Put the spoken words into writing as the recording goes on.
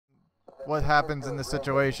what happens in the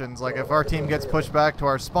situations. Like if our team gets pushed back to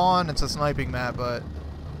our spawn, it's a sniping map, but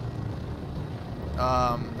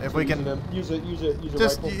if we can use a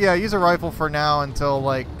just rifle. yeah, use a rifle for now until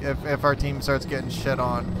like if our team starts getting shit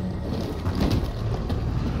on.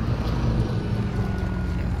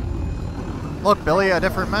 Look, Billy, a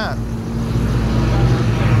different map.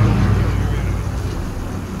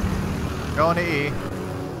 Going to E.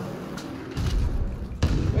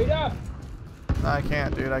 Wait up! I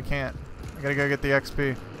can't, dude. I can't. I gotta go get the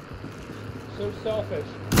XP. So selfish.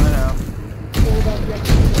 I know. All about the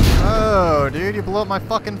XP. Oh, dude, you blew up my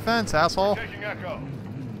fucking fence, asshole. Taking Echo.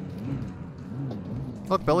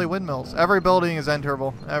 Look, Billy, windmills. Every building is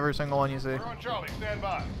enterable. Every single one you see. We're on Charlie. Stand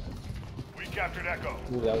by. We captured Echo.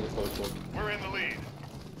 Ooh, that was a close one. We're in the lead.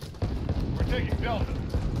 We're taking Delta.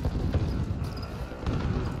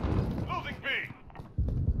 Losing B.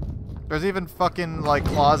 There's even fucking, like,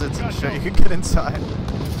 closets and shit you can get inside.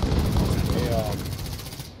 Hey,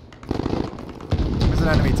 There's an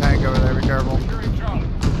enemy tank over there, be careful. Securing Charlie.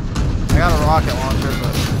 I got a rocket launcher,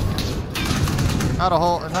 but not a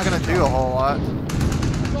whole, it's not gonna do a whole lot.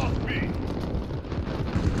 Lost B.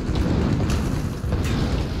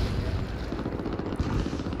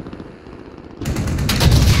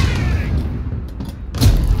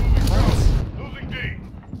 Losing D.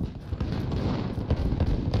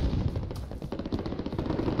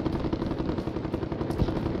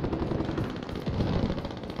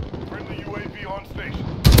 Friendly UAV on station.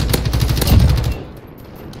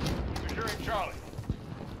 Securing Charlie.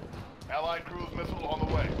 Allied cruise missile on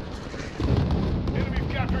the way.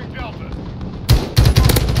 Enemies capturing Delta.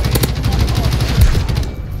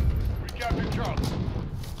 We captured Charlie.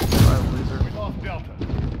 Alright, loser. We lost Delta.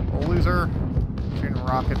 Oh, loser. Shooting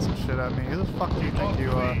rockets and shit at me. Who the fuck do you think Lost you,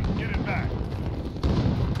 the lead. Get it back.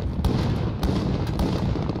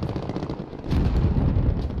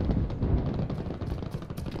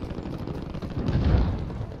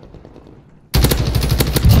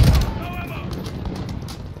 No ammo.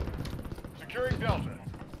 Securing Delta.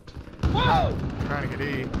 whoa! trying to get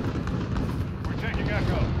E. We're taking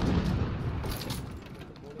Echo.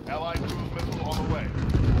 Allied cruise missile on the way.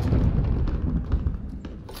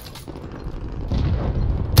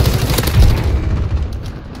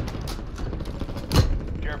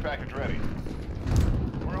 Care package ready.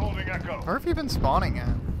 We're holding Echo. Where have you been spawning at?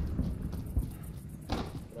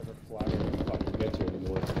 Whatever flag I can fucking get to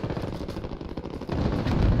anymore.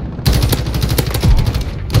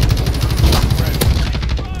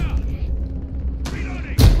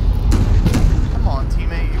 Come on,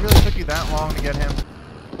 teammate. It really took you that long to get him.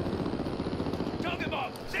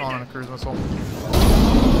 Spawn on a cruise missile.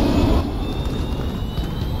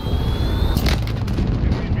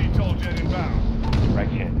 Enemy VTOL jet inbound. Right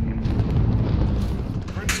hand.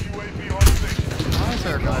 Friendly UAV on station. Why is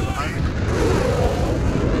there a guy behind me?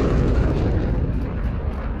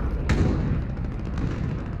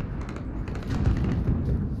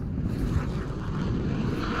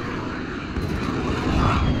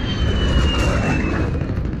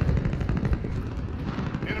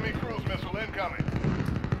 Enemy cruise missile incoming.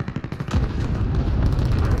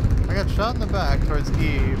 I got shot in the back towards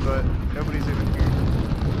E, but nobody's even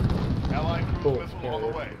here. Allied cruise Cool. missile on the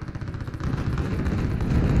way.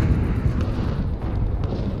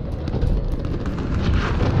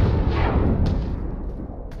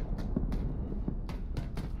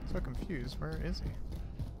 So confused. Where is he?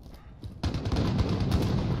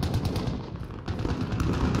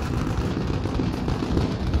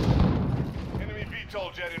 Enemy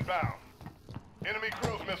VTOL jet inbound. Enemy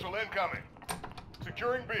cruise missile incoming.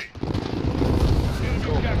 Securing B.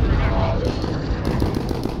 Enemy capturing Echo.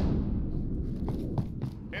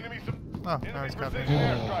 Enemy Oh, now he's got me. precision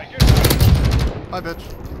airstrike incoming. Bye, bitch.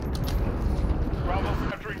 Bravo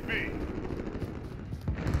capturing B.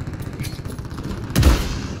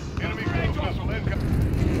 Enemy cruise missile incoming.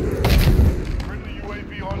 Friendly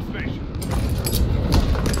UAV on station.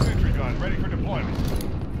 Sentry gun ready for deployment.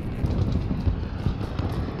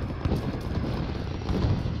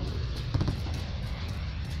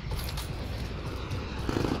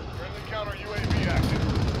 Friendly counter UAV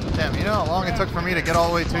active. Damn, you know how long it took for me to get all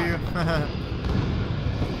the way to you?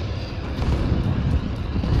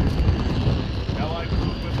 Allied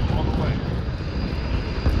cruise missile on the way.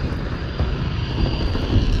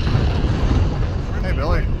 Hey,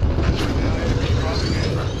 Billy.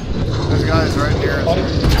 There's guys right near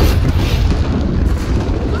us.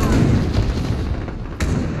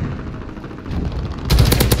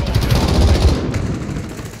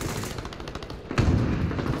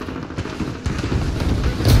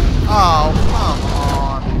 Oh, come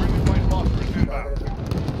on.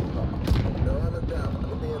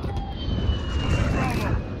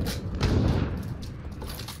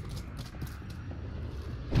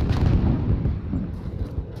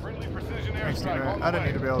 I didn't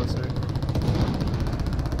need to be able to see.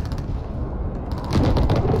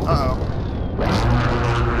 Uh-oh.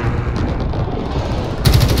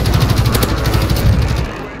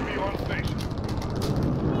 UAV on station.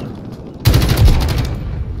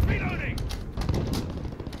 Reloading.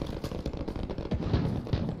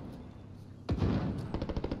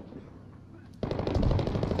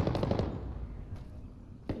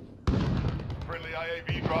 Friendly IAV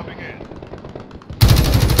dropping in.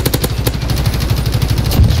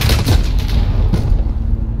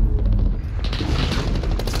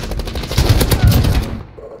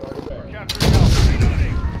 Capturing Alpha.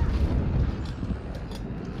 Reloading.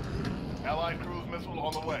 Allied cruise missile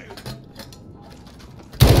on the way.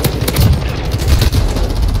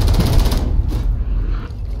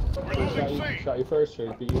 We're losing C. Shot you first,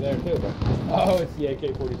 or beat you there too. But... Oh, it's the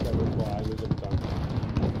AK-47. That's why I lose every time.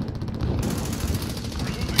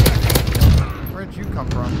 Where'd you come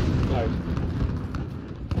from? Nice.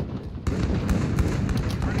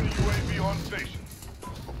 Friendly UAV on station.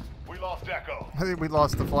 We lost Echo. I think we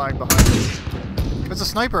lost the flag behind us. There's a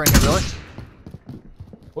sniper in here, Billy.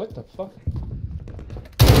 What the fuck?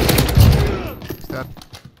 He's dead.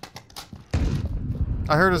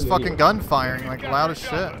 I heard his fucking gun firing, like loud as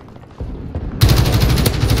shit. Allied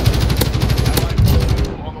cruise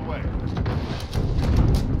missile on the way.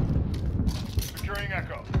 Securing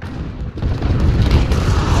Echo.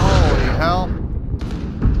 Holy hell.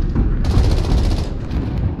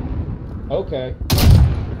 Okay.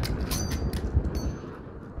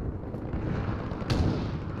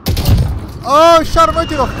 Oh, shot him right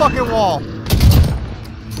through the fucking wall.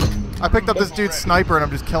 I picked up this dude's sniper and I'm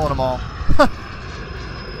just killing them all.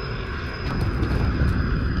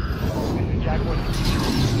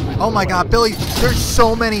 Oh my god, Billy, there's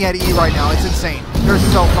so many at E right now. It's insane. There's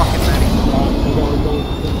so fucking many.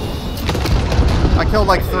 I killed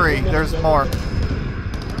like 3. There's more.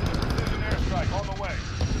 Precision airstrike on the way.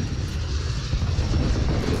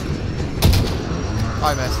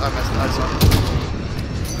 I missed. I suck.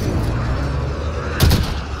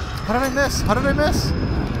 How did I miss? How did I miss?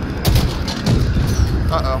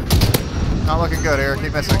 Uh-oh. Not looking good here.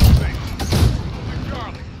 Keep missing. Losing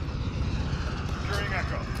Charlie. Securing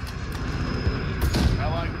Echo.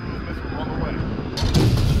 Allied cruise missile on the way.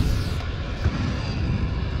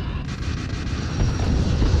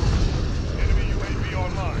 Enemy UAV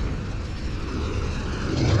online.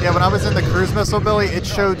 Yeah, when I was in the cruise missile, Billy, it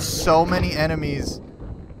showed so many enemies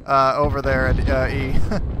over there at E.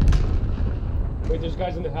 Wait, there's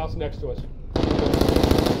guys in the house next to us.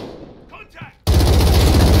 Contact.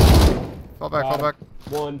 Fall back, fall back.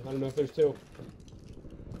 One. I don't know if there's 2.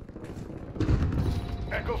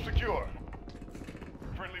 Echo secure.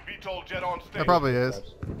 Friendly VTOL jet on station. There probably is.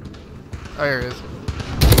 Oh, here he is.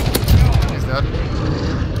 He's dead.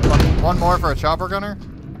 One more for a chopper gunner.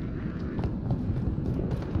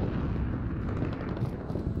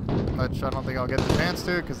 Which I don't think I'll get the chance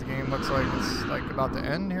to because the game looks like it's like about to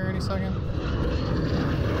end here any second.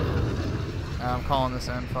 I'm calling this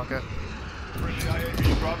in. Fuck it. Friendly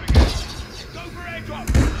IAV dropping in. Go for airdrop.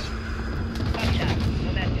 Contact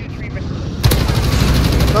on that 2-3.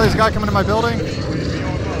 Oh, there's a guy coming to my building. UAV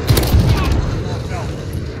online.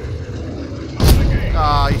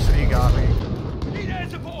 Ah, he got me. Need air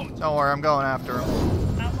support. Don't worry, I'm going after him.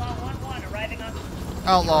 Outlaw 1-1 arriving on.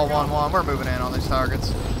 Outlaw 1-1. We're moving in on these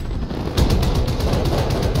targets.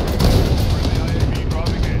 Friendly IAV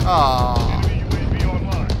dropping in. Ah. Enemy UAV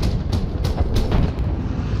online.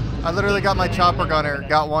 I literally got my chopper gunner,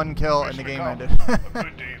 got 1 kill, and the game ended. A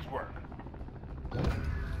good day's work.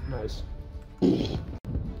 Nice.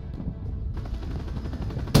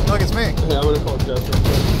 Look, it's me. Yeah, I'm gonna call Jeff real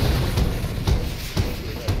quick.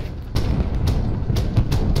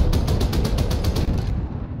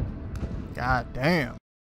 God damn.